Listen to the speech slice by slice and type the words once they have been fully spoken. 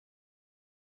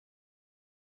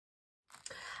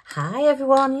Hi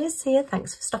everyone, Liz here,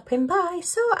 thanks for stopping by.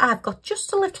 So I've got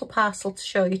just a little parcel to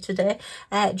show you today,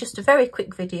 just a very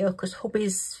quick video because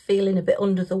hubby's feeling a bit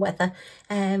under the weather.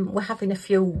 We're having a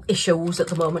few issues at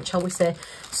the moment, shall we say.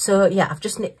 So yeah, I've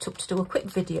just nipped up to do a quick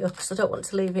video because I don't want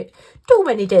to leave it too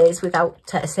many days without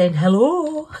saying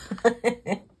hello.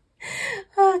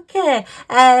 Okay,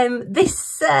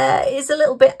 this is a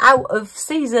little bit out of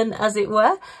season, as it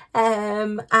were,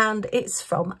 and it's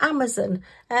from Amazon.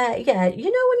 Yeah, you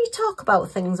know when you talk about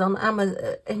things on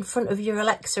Amazon in front of your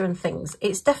Alexa and things,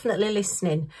 it's definitely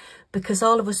listening, because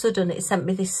all of a sudden it sent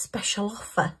me this special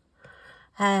offer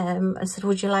and said,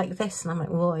 would you like this? And I'm like,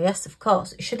 well, yes, of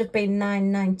course. It should have been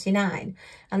 £9.99,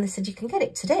 and they said you can get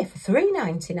it today for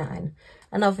 £3.99.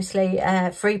 And obviously,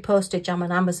 free postage, I'm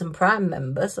an Amazon Prime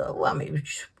member, so well, I mean,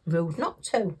 it's rude not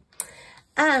to.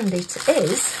 And it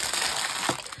is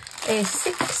a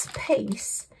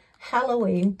 6-piece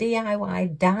Halloween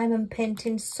DIY diamond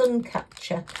painting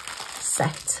Suncatcher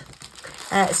set.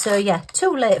 So yeah,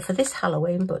 too late for this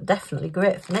Halloween, but definitely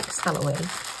great for next Halloween.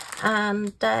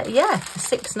 And yeah, for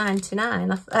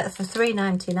 £6.99, for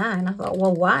 £3.99, I thought,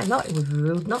 well, why not? It was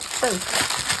rude not to.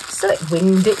 So it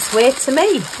winged its way to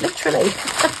me, literally.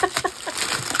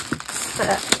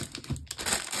 So,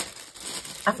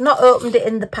 I've not opened it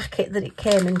in the packet that it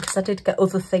came in because I did get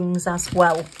other things as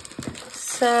well.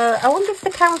 So I wonder if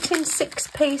they're counting 6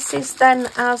 pieces then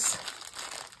as,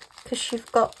 because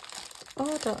you've got,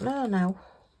 oh, I don't know now.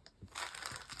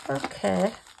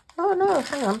 Okay. Oh no,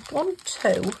 hang on. 1,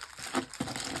 2,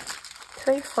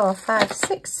 3, 4, 5,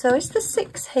 6. So is the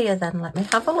 6 here then? Let me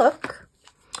have a look.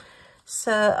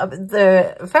 So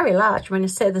they're very large. When I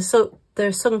say they're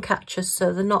Suncatchers,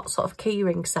 so they're not sort of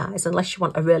keyring size, unless you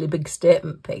want a really big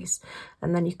statement piece,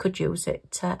 and then you could use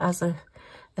it as a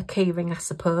keyring, I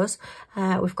suppose.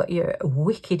 We've got your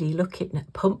wickedy looking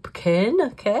pumpkin,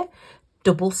 okay,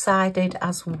 double-sided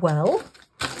as well.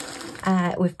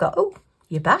 We've got, oh,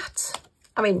 your bat.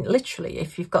 I mean, literally,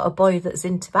 if you've got a boy that's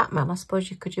into Batman, I suppose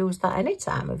you could use that any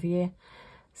time of year.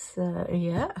 So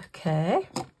yeah, okay.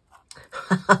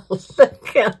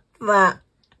 Look at that.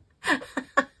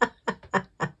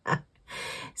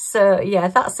 So yeah,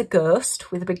 that's a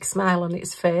ghost with a big smile on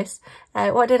its face.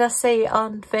 What did I see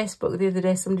on Facebook the other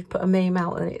day? Somebody put a meme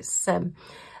out, and it's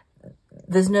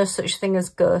there's no such thing as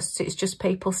ghosts, it's just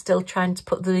people still trying to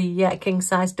put the king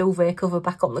size duvet cover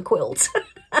back on the quilt.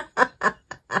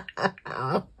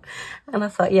 And I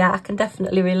thought, yeah, I can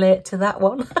definitely relate to that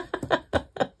one.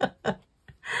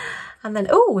 And then,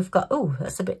 oh, we've got, oh,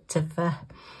 that's a bit of a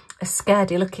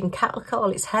scaredy looking cat. Look at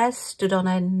all its hair stood on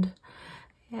end.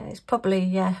 Yeah, it's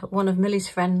probably one of Millie's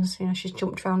friends. You know, she's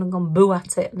jumped around and gone boo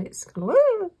at it, and it's gone,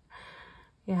 woo.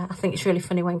 Yeah, I think it's really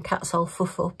funny when cats all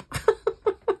fuff up.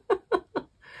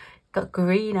 Got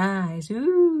green eyes,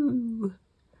 ooh.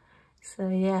 So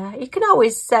yeah, you can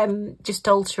always just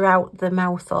alter out the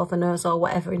mouth or the nose or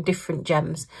whatever in different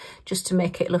gems, just to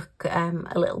make it look a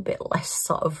little bit less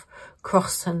sort of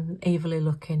cross and evilly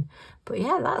looking. But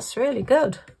yeah, that's really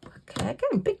good. Okay,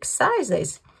 again, big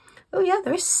sizes. Oh yeah,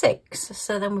 there is 6.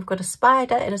 So then we've got a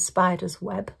spider in a spider's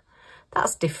web.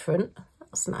 That's different.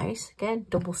 That's nice. Again,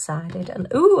 double-sided. And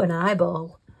ooh, an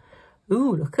eyeball.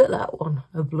 Ooh, look at that one.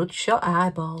 A bloodshot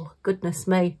eyeball. Goodness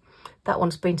me. That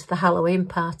one's been to the Halloween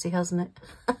party, hasn't it?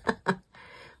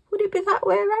 Would it be that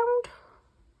way around?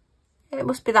 Yeah, it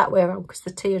must be that way around, because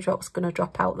the teardrop's going to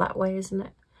drop out that way, isn't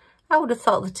it? I would have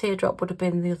thought the teardrop would have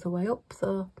been the other way up,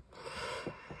 though.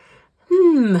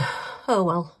 Oh,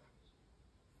 well.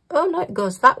 Oh, no, it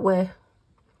goes that way.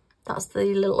 That's the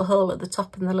little hole at the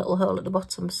top and the little hole at the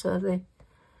bottom, so the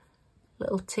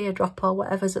little teardrop or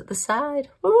whatever's at the side.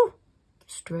 Ooh,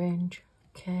 strange.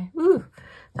 Okay, ooh,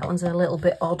 that one's a little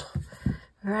bit odd.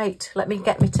 Right, let me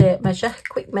get my tape measure,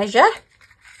 quick measure.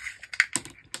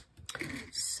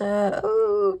 So,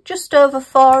 ooh, just over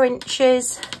 4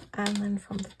 inches, and then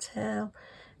from the tail.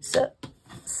 So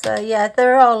yeah,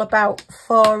 they're all about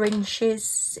 4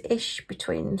 inches-ish,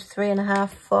 between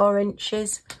 3.5, 4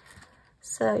 inches.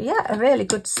 So yeah, a really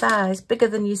good size, bigger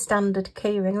than your standard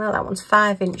keyring. Now that one's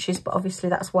 5 inches, but obviously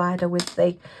that's wider with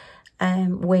the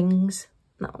wings.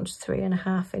 That one's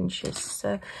 3.5 inches.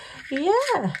 So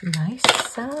yeah, nice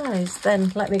size.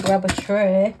 Then let me grab a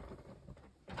tray.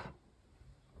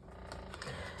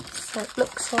 So it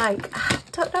looks like, I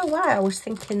don't know why I was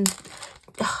thinking,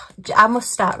 I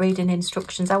must start reading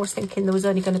instructions. I was thinking there was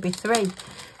only going to be 3.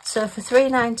 So for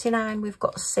 £3.99 we've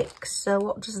got 6. So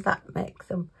what does that make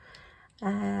them?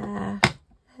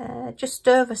 Just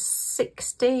over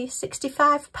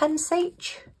 65 pence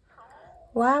each.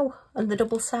 Wow, and the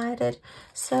double-sided.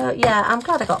 So yeah, I'm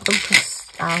glad I got them, because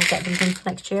I'll get them done for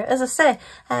next year. As I say,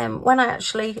 when I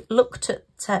actually looked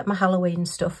at my Halloween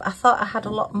stuff, I thought I had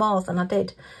a lot more than I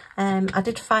did. I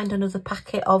did find another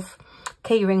packet of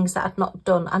keyrings that I'd not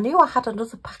done. I knew I had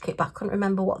another packet, but I couldn't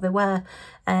remember what they were.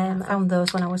 I found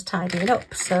those when I was tidying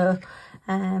up. So,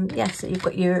 yeah, so you've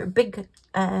got your big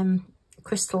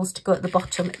crystals to go at the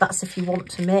bottom. That's if you want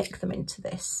to make them into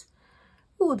this.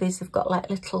 Oh, these have got like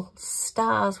little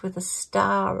stars with a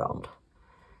star on.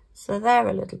 So they're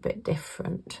a little bit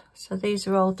different. So these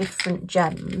are all different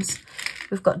gems.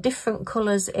 We've got different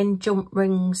colours in jump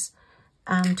rings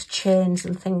and chains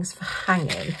and things for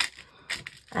hanging.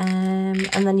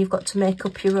 And then you've got to make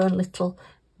up your own little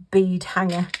bead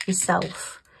hanger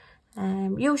yourself.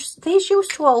 These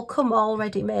used to all come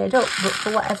already made up, but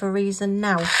for whatever reason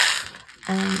now,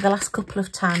 the last couple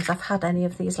of times I've had any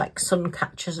of these like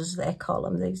Suncatchers, as they call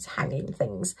them, these hanging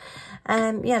things,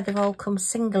 yeah, they've all come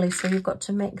singly, so you've got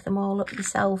to make them all up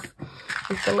yourself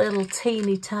with the little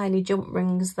teeny tiny jump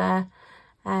rings there.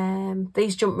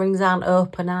 These jump rings aren't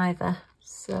open either,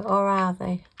 so, or are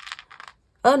they?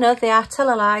 Oh no, they are.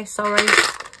 Tell a lie, sorry.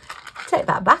 Take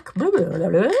that back. Blah, blah, blah,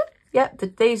 blah.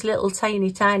 Yep, these little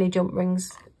tiny jump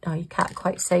rings, oh, you can't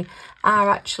quite see, are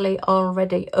actually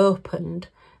already opened.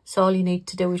 So all you need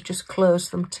to do is just close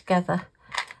them together.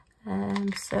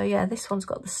 So yeah, this one's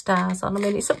got the stars on. I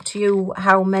mean, it's up to you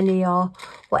how many or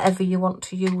whatever you want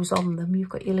to use on them. You've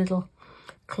got your little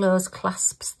close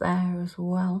clasps there as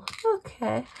well.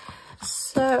 Okay,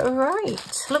 so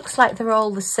right, looks like they're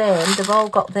all the same. They've all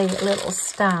got the little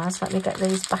stars. Let me get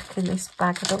these back in this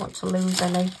bag. I don't want to lose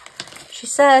any. She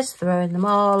says throwing them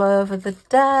all over the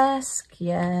desk.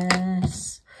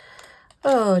 Yes.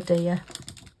 Oh dear.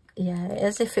 Yeah,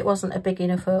 as if it wasn't a big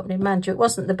enough opening. Mind you, it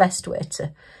wasn't the best way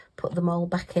to put them all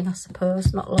back in, I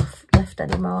suppose. Not left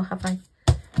anymore, have I?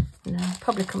 No,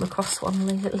 probably come across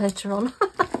one later on.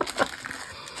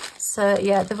 So,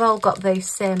 yeah, they've all got the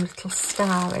same little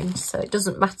star in, so it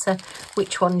doesn't matter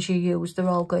which ones you use. They're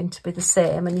all going to be the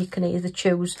same, and you can either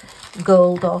choose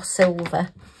gold or silver.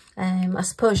 I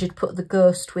suppose you'd put the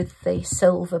ghost with the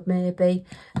silver, maybe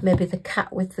the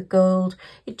cat with the gold.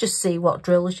 You'd just see what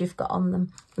drills you've got on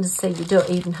them. And as I say, you don't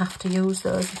even have to use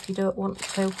those if you don't want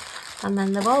to. And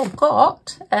then they've all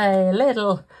got a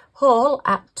little hole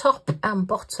at top and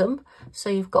bottom. So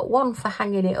you've got one for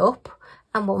hanging it up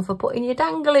and one for putting your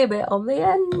dangly bit on the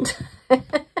end.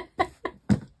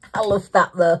 I love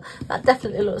that though. That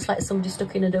definitely looks like somebody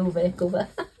stuck in a duvet cover.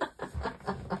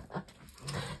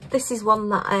 This is one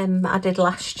that I did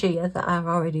last year that I've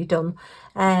already done,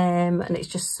 and it's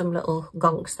just some little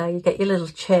gonks there. You get your little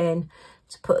chain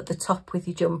to put at the top with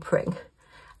your jump ring,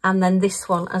 and then this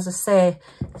one, as I say,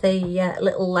 the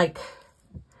little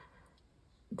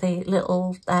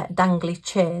dangly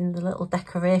chain, the little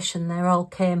decoration there, all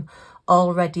came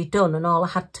already done, and all I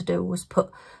had to do was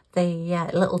put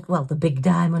the the big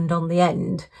diamond on the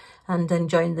end, and then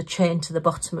join the chain to the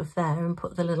bottom of there and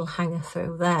put the little hanger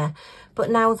through there. But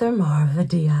now they're more of a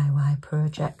DIY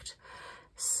project.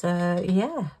 So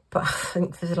yeah, but I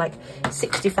think there's like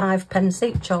 65 pence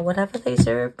each or whatever. These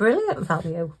are a brilliant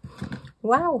value.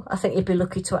 Wow, I think you'd be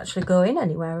lucky to actually go in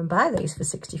anywhere and buy these for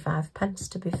 65 pence,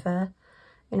 to be fair.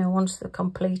 You know, once they're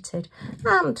completed.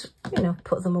 And, you know,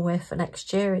 put them away for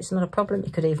next year. It's not a problem.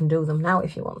 You could even do them now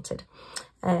if you wanted.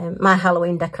 My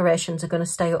Halloween decorations are going to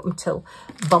stay up until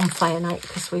bonfire night,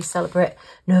 because we celebrate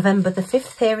November the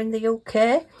 5th here in the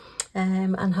UK,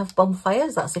 and have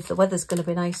bonfires. That's if the weather's going to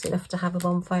be nice enough to have a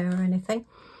bonfire or anything.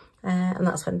 And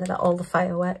that's when they let all the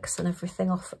fireworks and everything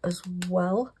off as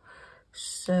well.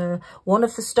 So one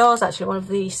of the stores, actually one of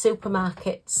the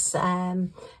supermarkets,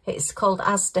 it's called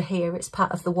Asda here, it's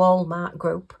part of the Walmart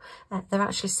group. They're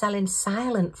actually selling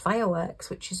silent fireworks,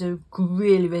 which is a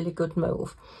really good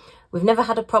move. We've never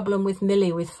had a problem with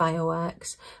Millie with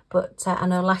fireworks, but I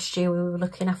know last year we were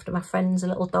looking after my friend's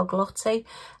little dog Lottie,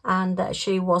 and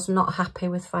she was not happy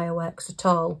with fireworks at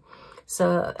all.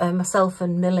 So myself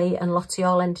and Millie and Lottie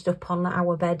all ended up on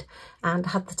our bed and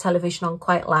had the television on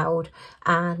quite loud.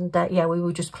 And yeah, we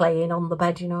were just playing on the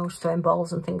bed, you know, throwing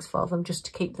balls and things for them just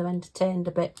to keep them entertained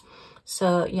a bit.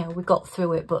 So yeah, we got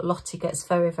through it, but Lottie gets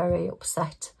very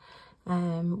upset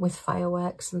with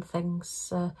fireworks and things.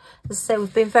 So as I say,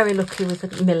 we've been very lucky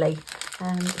with Millie.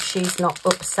 She's not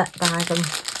upset by them.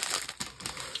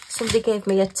 Somebody gave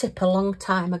me a tip a long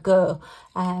time ago,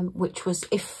 which was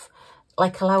if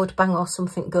like a loud bang or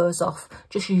something goes off,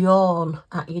 just yawn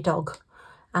at your dog.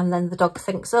 and then the dog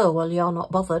thinks, oh, well, you're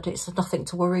not bothered, it's nothing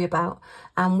to worry about.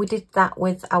 And we did that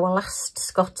with our last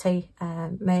Scottie,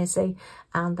 Maisie,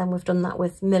 and then we've done that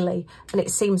with Millie, and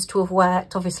it seems to have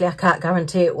worked. Obviously, I can't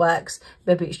guarantee it works.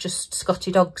 Maybe it's just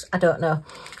Scottie dogs, I don't know.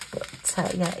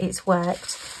 But yeah, it's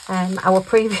worked. Our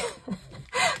previous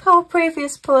our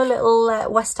previous poor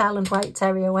little West Highland White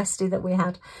Terrier, Westie, that we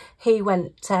had, he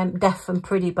went deaf and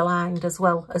pretty blind as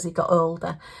well as he got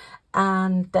older.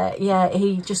 And yeah,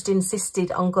 he just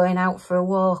insisted on going out for a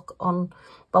walk on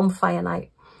bonfire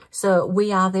night. So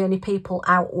we are the only people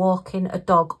out walking a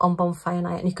dog on bonfire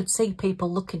night. And you could see people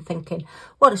looking, thinking,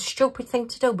 what a stupid thing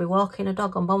to do, be walking a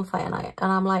dog on bonfire night.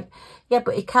 And I'm like, yeah,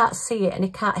 but he can't see it and he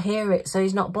can't hear it, so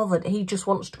he's not bothered. He just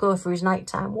wants to go for his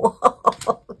nighttime walk.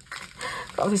 But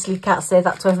obviously you can't say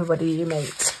that to everybody you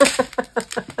meet.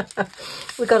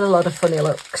 We got a lot of funny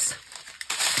looks.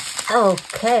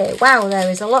 Okay, wow, there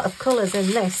is a lot of colours in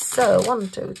this. So 1,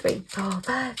 2, 3, 4,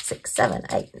 5, 6, 7,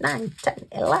 8, 9, 10,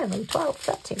 11, 12,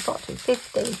 13, 14,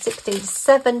 15, 16,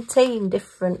 17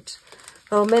 different,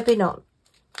 or maybe not,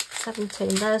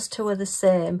 17, those two are the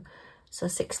same. So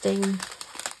 16,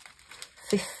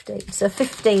 15, so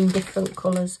 15 different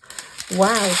colours.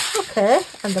 Wow, okay,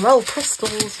 and they're all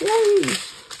crystals, yay!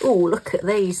 Oh, look at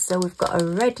these. So we've got a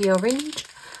reddy orange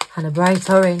and a bright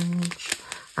orange,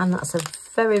 and that's a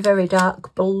very, very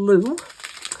dark blue,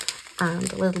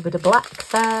 and a little bit of black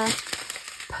there,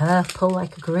 purple,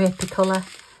 like a grapey colour,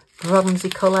 bronzy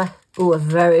colour, oh, a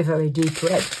very, very deep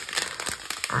red,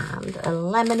 and a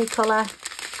lemony colour,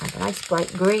 and a nice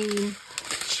bright green,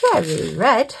 cherry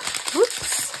red,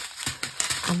 whoops,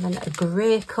 and then a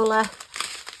grey colour,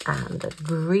 and a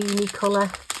greeny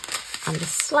colour, and a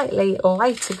slightly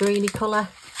lighter greeny colour,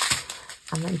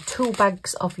 and then 2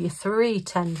 bags of your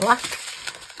 310 black,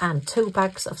 and 2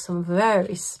 bags of some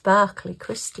very sparkly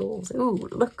crystals. Ooh,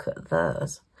 look at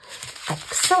those.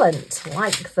 Excellent,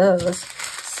 like those.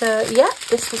 So yeah,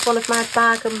 this was one of my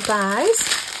bargain buys.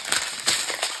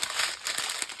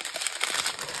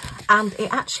 And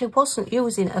it actually wasn't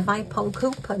using a Vipon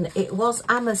coupon. It was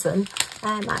Amazon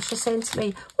actually saying to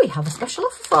me, we have a special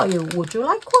offer for you. Would you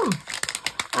like one?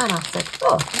 And I said,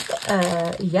 oh,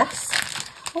 yes.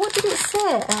 What did it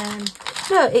say?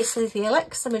 No, it's the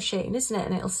Alexa machine, isn't it?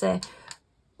 And it'll say,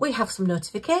 we have some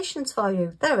notifications for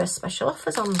you. There are special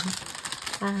offers on them.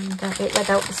 And it read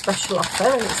out the special offer,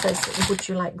 and it says, would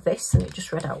you like this? And it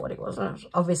just read out what it was. And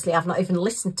obviously, I've not even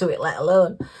listened to it, let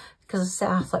alone, because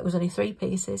I thought it was only 3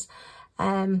 pieces.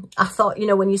 I thought, you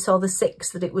know, when you saw the 6,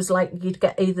 that it was like you'd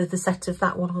get either the set of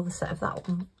that one or the set of that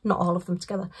one, not all of them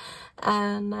together.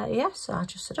 And yeah, so I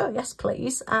just said, oh yes,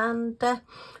 please. And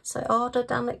so I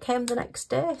ordered, and it came the next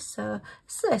day. So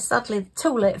sadly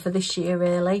too late for this year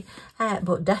really,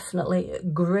 but definitely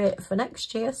great for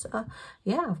next year. So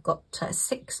yeah, I've got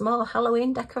 6 more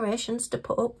Halloween decorations to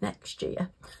put up next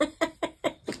year.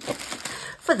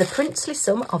 For the princely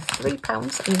sum of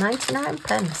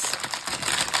 £3.99.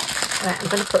 Right, I'm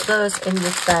going to put those in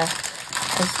with there as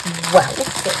well.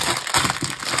 So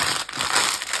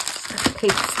that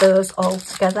keeps those all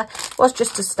together. It was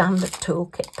just a standard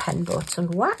toolkit, pen, boat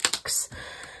and wax.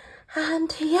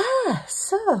 And yeah,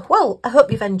 so, well, I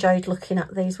hope you've enjoyed looking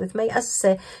at these with me. As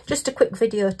I say, just a quick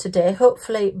video today,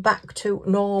 hopefully back to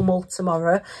normal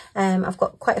tomorrow. I've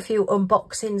got quite a few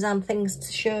unboxings and things to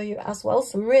show you as well.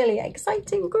 Some really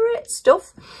exciting, great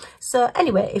stuff. So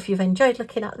anyway, if you've enjoyed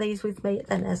looking at these with me,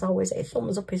 then as always, a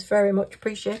thumbs up is very much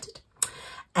appreciated.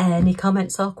 Any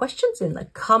comments or questions in the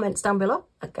comments down below,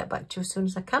 I'll get back to you as soon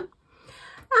as I can.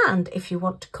 And if you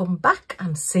want to come back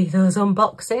and see those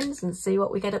unboxings and see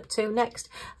what we get up to next,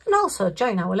 and also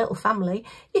join our little family,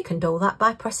 you can do that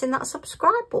by pressing that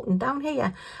subscribe button down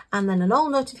here. And then an all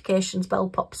notifications bell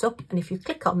pops up, and if you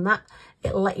click on that,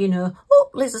 it'll let you know, oh,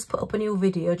 Liz has put up a new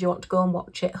video, do you want to go and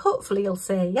watch it? Hopefully you'll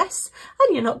say yes,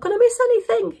 and you're not going to miss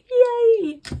anything.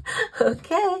 Yay!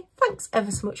 Okay, thanks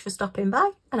ever so much for stopping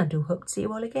by, and I do hope to see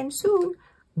you all again soon.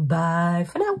 Bye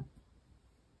for now.